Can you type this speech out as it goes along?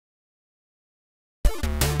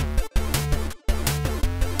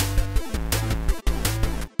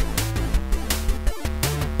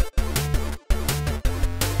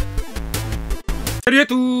Salut à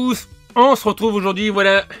tous. On se retrouve aujourd'hui,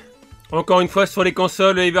 voilà, encore une fois sur les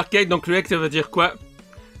consoles Evercade. Donc le X, ça veut dire quoi?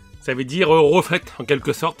 Ça veut dire refaite, en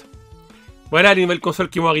quelque sorte. Voilà les nouvelles consoles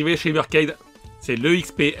qui vont arriver chez Evercade. C'est le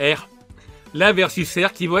EXP-R, la Versus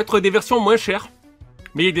R, qui vont être des versions moins chères.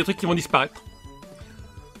 Mais il y a des trucs qui vont disparaître.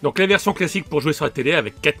 Donc la version classique pour jouer sur la télé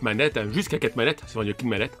avec 4 manettes, hein, jusqu'à 4 manettes, c'est vendu qu'une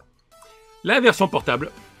manette. La version portable,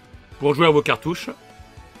 pour jouer à vos cartouches.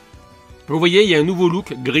 Vous voyez, il y a un nouveau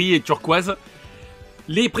look, gris et turquoise.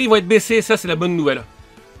 Les prix vont être baissés, ça c'est la bonne nouvelle.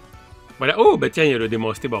 Voilà, oh bah tiens, il y a le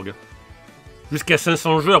démon Steborg. Jusqu'à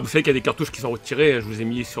 500 jeux, alors vous savez qu'il y a des cartouches qui sont retirées, je vous ai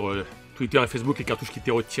mis sur Twitter et Facebook les cartouches qui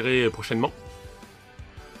étaient retirées prochainement.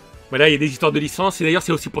 Voilà, il y a des histoires de licence, et d'ailleurs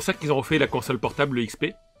c'est aussi pour ça qu'ils ont refait la console portable, le XP.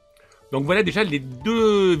 Donc voilà déjà les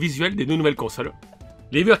deux visuels des deux nouvelles consoles.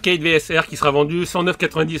 L'Evercade VSR qui sera vendu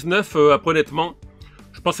 109,99, après honnêtement,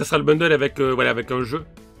 je pense que ça sera le bundle avec, voilà, avec un jeu.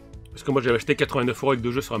 Parce que moi j'avais acheté 89 € avec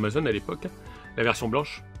 2 jeux sur Amazon à l'époque, la version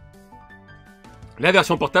blanche. La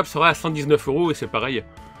version portable sera à 119 € et c'est pareil.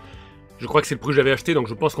 Je crois que c'est le prix que j'avais acheté, donc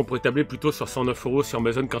je pense qu'on pourrait tabler plutôt sur 109 € sur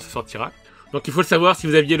Amazon quand ça sortira. Donc il faut le savoir, si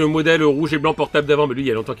vous aviez le modèle rouge et blanc portable d'avant, mais lui il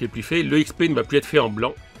y a longtemps qu'il n'est plus fait, le XP ne va plus être fait en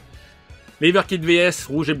blanc. L'Evercade VS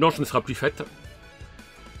rouge et blanche ne sera plus faite.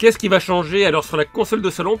 Qu'est-ce qui va changer? Alors sur la console de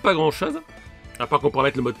salon, pas grand chose. À part qu'on pourra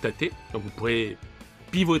mettre le mode tâté, donc vous pourrez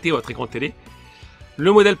pivoter votre écran télé.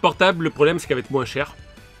 Le modèle portable, le problème c'est qu'elle va être moins cher.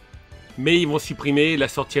 Mais ils vont supprimer la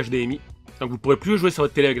sortie HDMI. Donc vous ne pourrez plus jouer sur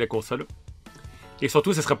votre télé avec la console. Et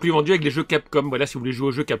surtout, ça sera plus vendu avec les jeux Capcom. Voilà, si vous voulez jouer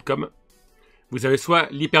aux jeux Capcom. Vous avez soit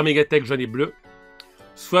l'Hyper Mégatech jaune et bleu,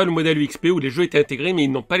 soit le modèle UXP où les jeux étaient intégrés, mais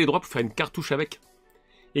ils n'ont pas les droits pour faire une cartouche avec.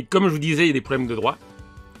 Et comme je vous disais, il y a des problèmes de droits.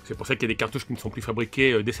 C'est pour ça qu'il y a des cartouches qui ne sont plus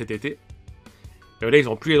fabriquées dès cet été. Et voilà, ils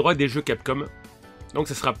n'ont plus les droits des jeux Capcom. Donc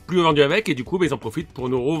ça sera plus vendu avec, et du coup, bah, ils en profitent pour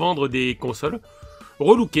nous revendre des consoles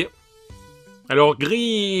relookées. Alors,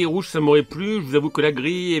 gris et rouge, ça m'aurait plu. Je vous avoue que la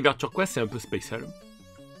gris et vert turquoise, c'est un peu spécial.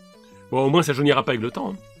 Bon, au moins, ça jaunira pas avec le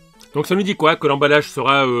temps. Hein. Donc, ça nous dit quoi? Que l'emballage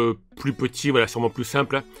sera plus petit, voilà, sûrement plus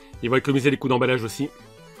simple. Ils vont économiser les coûts d'emballage aussi.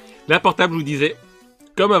 La portable, je vous disais,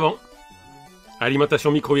 comme avant,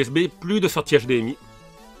 alimentation micro USB, plus de sortie HDMI,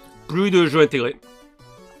 plus de jeux intégrés.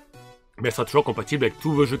 Mais elle sera toujours compatible avec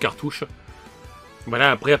tous vos jeux cartouches.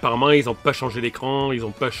 Voilà, après, apparemment, ils n'ont pas changé l'écran, ils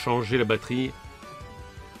n'ont pas changé la batterie.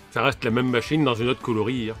 Ça reste la même machine dans une autre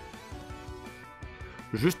coloris.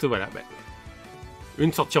 Juste, voilà. Ben,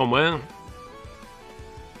 une sortie en moins.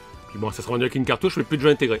 Puis bon, ça sera vendu avec une cartouche, mais plus de jeux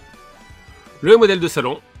intégrés. Le modèle de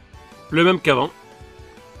salon. Le même qu'avant.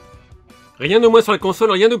 Rien de moins sur la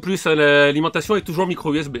console, rien de plus. Hein, l'alimentation est toujours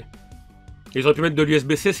micro USB. Ils auraient pu mettre de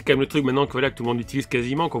l'USB-C, c'est quand même le truc maintenant que, voilà, que tout le monde utilise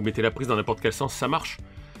quasiment. Quand vous mettez la prise dans n'importe quel sens, ça marche.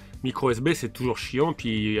 Micro USB, c'est toujours chiant.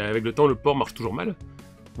 Puis avec le temps, le port marche toujours mal.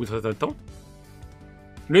 Au bout d'un certain temps.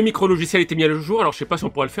 Le micro-logiciel était mis à jour, alors je sais pas si on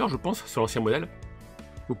pourra le faire, je pense, sur l'ancien modèle.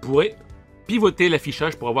 Vous pourrez pivoter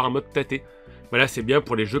l'affichage pour avoir un mode tâté. Voilà, c'est bien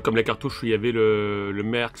pour les jeux comme la cartouche où il y avait le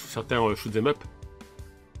Merx ou certains shoot'em up.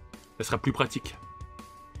 Ça sera plus pratique.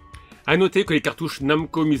 A noter que les cartouches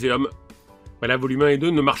Namco Museum, voilà, volume 1 et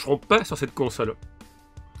 2, ne marcheront pas sur cette console.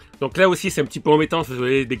 Donc là aussi, c'est un petit peu embêtant si vous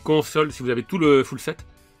avez des consoles, si vous avez tout le full set.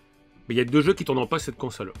 Mais il y a 2 jeux qui ne tourneront pas sur cette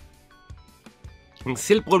console. Donc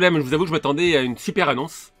c'est le problème, je vous avoue que je m'attendais à une super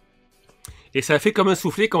annonce. Et ça a fait comme un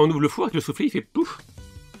soufflet, quand on ouvre le four avec le soufflet, il fait pouf.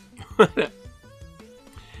 Voilà.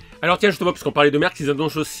 Alors tiens, justement, puisqu'on parlait de Merck, ils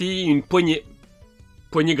annoncent aussi une poignée.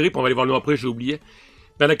 Poignée grip, on va aller voir le nom après, j'ai oublié.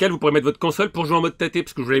 Dans laquelle vous pourrez mettre votre console pour jouer en mode tâté.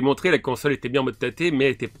 Parce que je vous l'avais montré, la console était bien en mode tâté, mais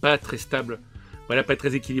elle n'était pas très stable. Voilà, pas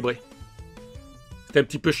très équilibrée. C'était un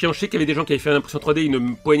petit peu chiant. Je sais qu'il y avait des gens qui avaient fait une impression 3D,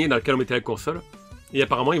 une poignée dans laquelle on mettait la console. Et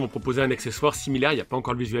apparemment, ils vont proposer un accessoire similaire, il n'y a pas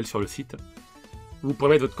encore le visuel sur le site. Vous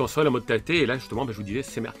pourrez mettre votre console en mode tâté, et là justement, ben, je vous disais,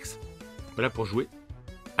 c'est Merx. Voilà pour jouer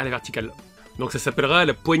à la verticale. Donc ça s'appellera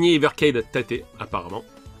la poignée Evercade tâté, apparemment.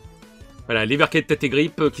 Voilà, l'Evercade tâté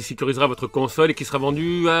grip qui sécurisera votre console et qui sera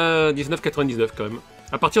vendue à 19,99 quand même,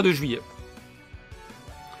 à partir de juillet.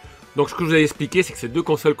 Donc ce que je vous avais expliqué, c'est que ces 2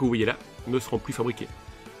 consoles que vous voyez là ne seront plus fabriquées.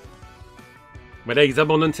 Voilà, ils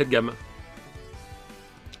abandonnent cette gamme.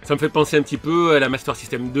 Ça me fait penser un petit peu à la Master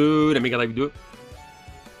System 2, la Mega Drive 2.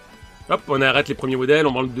 Hop, on arrête les premiers modèles,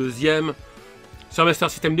 on vend le deuxième. Sur Master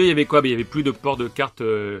System 2, il y avait quoi? Il y avait plus de port de carte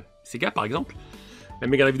Sega, par exemple. La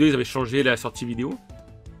Mega Drive 2, ils avaient changé la sortie vidéo.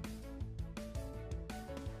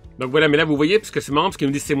 Donc voilà, mais là, vous voyez, parce que c'est marrant, parce qu'ils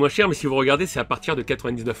nous disent que c'est moins cher, mais si vous regardez, c'est à partir de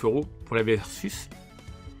 99 € pour la Versus.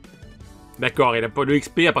 D'accord, et le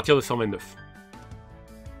XP à partir de 129.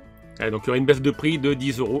 Allez, donc il y aura une baisse de prix de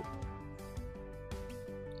 10 €.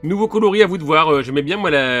 Nouveau coloris, à vous de voir. J'aimais bien, moi,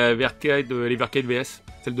 l'Evercade VS.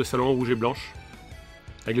 Celle de salon rouge et blanche.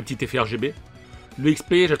 Avec le petit effet RGB. Le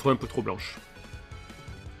XP, je la trouve un peu trop blanche.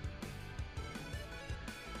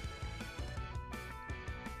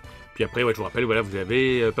 Puis après, ouais, je vous rappelle, voilà, vous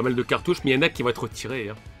avez pas mal de cartouches, mais il y en a qui vont être retirées.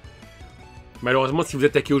 Hein. Malheureusement, si vous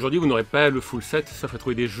attaquez aujourd'hui, vous n'aurez pas le full set, sauf à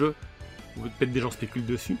trouver des jeux où peut-être des gens spéculent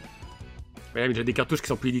dessus. Voilà, mais j'ai des cartouches qui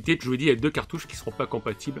sont plus éditées, puis je vous dis, il y a 2 cartouches qui ne seront pas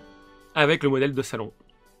compatibles avec le modèle de salon.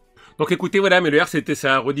 Donc écoutez, voilà, mais le R c'était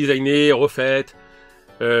ça, redesigné, refait,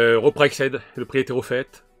 repriced, le prix a été refait,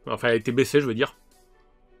 enfin a été baissé, je veux dire.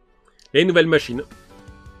 Et une nouvelle machine.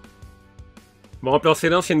 Bon, remplacer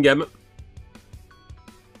l'ancienne gamme.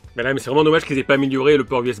 Voilà, mais c'est vraiment dommage qu'ils aient pas amélioré le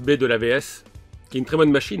port USB de l'AVS, qui est une très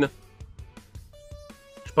bonne machine.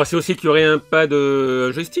 Je pensais aussi qu'il y aurait un pad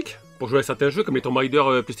joystick pour jouer à certains jeux, comme les Tomb Raider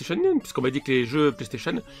PlayStation 1, puisqu'on m'a dit que les jeux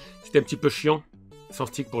PlayStation, c'était un petit peu chiant, sans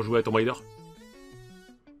stick pour jouer à Tomb Raider.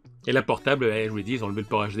 Et la portable, je vous l'ai dit, ils ont enlevé le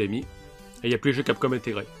port HDMI, et il n'y a plus les jeux Capcom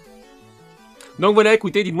intégrés. Donc voilà,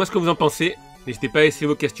 écoutez, dites-moi ce que vous en pensez. N'hésitez pas à laisser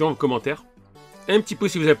vos questions en commentaire. Un petit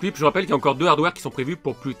pouce si vous a plu, puis je vous rappelle qu'il y a encore 2 hardware qui sont prévus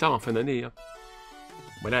pour plus tard en fin d'année. Hein.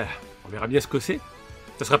 Voilà, on verra bien ce que c'est.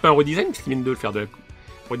 Ça sera pas un redesign, puisqu'ils viennent de le faire, de la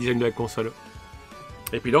redesign de la console.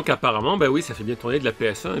 Et puis donc apparemment, bah oui, ça fait bien tourner de la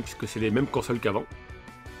PS1, puisque c'est les mêmes consoles qu'avant.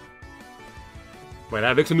 Voilà,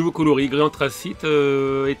 avec ce nouveau coloris, gris anthracite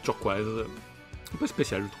et turquoise. Un peu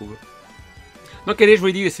spécial, je trouve. Donc allez, je vous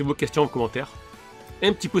l'ai dit, laissez vos questions en commentaire.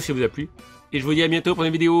 Un petit pouce si ça vous a plu. Et je vous dis à bientôt pour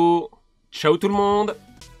une vidéo. Ciao tout le monde!